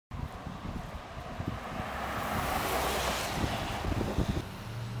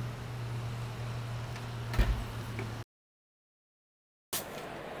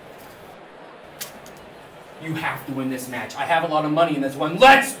You have to win this match. I have a lot of money in this one.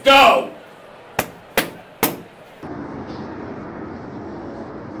 Let's go!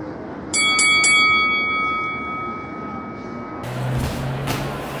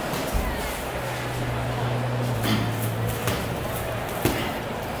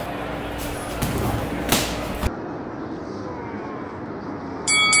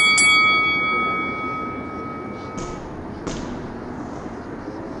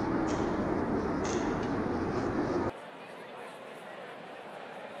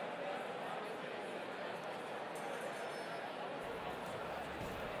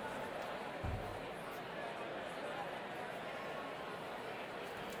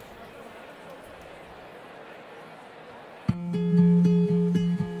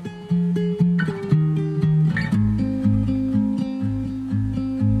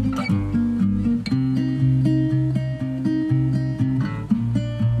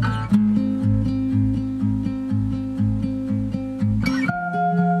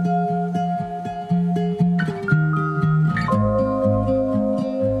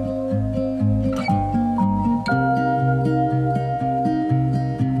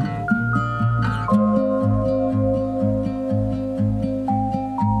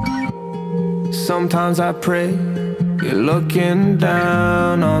 Sometimes I pray you're looking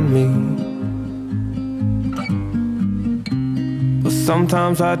down on me, but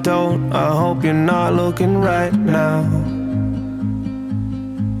sometimes I don't. I hope you're not looking right now.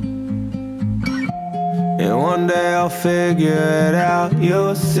 And one day I'll figure it out,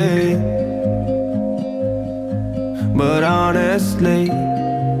 you'll see. But honestly,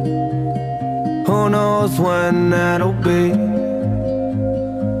 who knows when that'll be?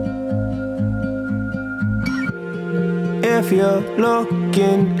 If you're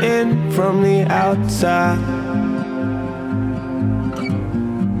looking in from the outside,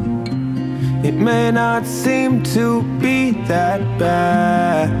 it may not seem to be that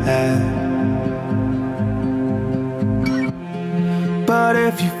bad, but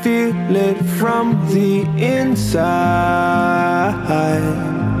if you feel it from the inside,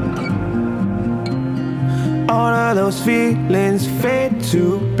 all of those feelings fade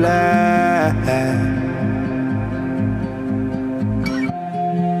to black.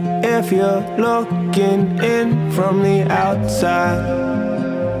 If you're looking in from the outside,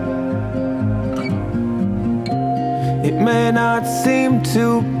 it may not seem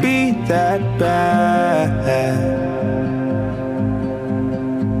to be that bad,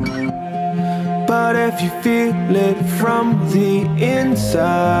 but if you feel it from the inside,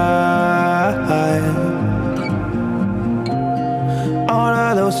 all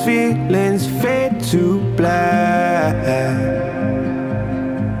of those feelings fade to black.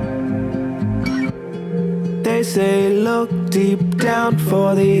 They say look deep down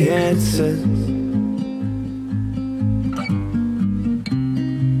for the answers.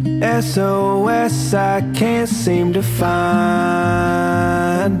 SOS, I can't seem to find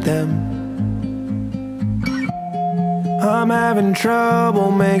them. I'm having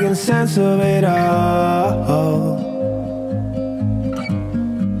trouble making sense of it all.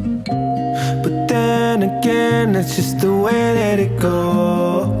 But then again, it's just the way that it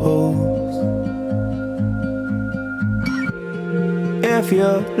goes. If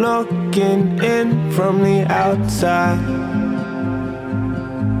you're looking in from the outside,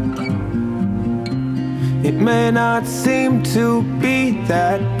 it may not seem to be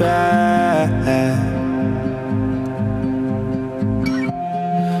that bad,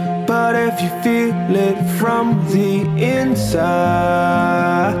 but if you feel it from the inside,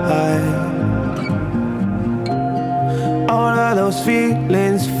 all of those feelings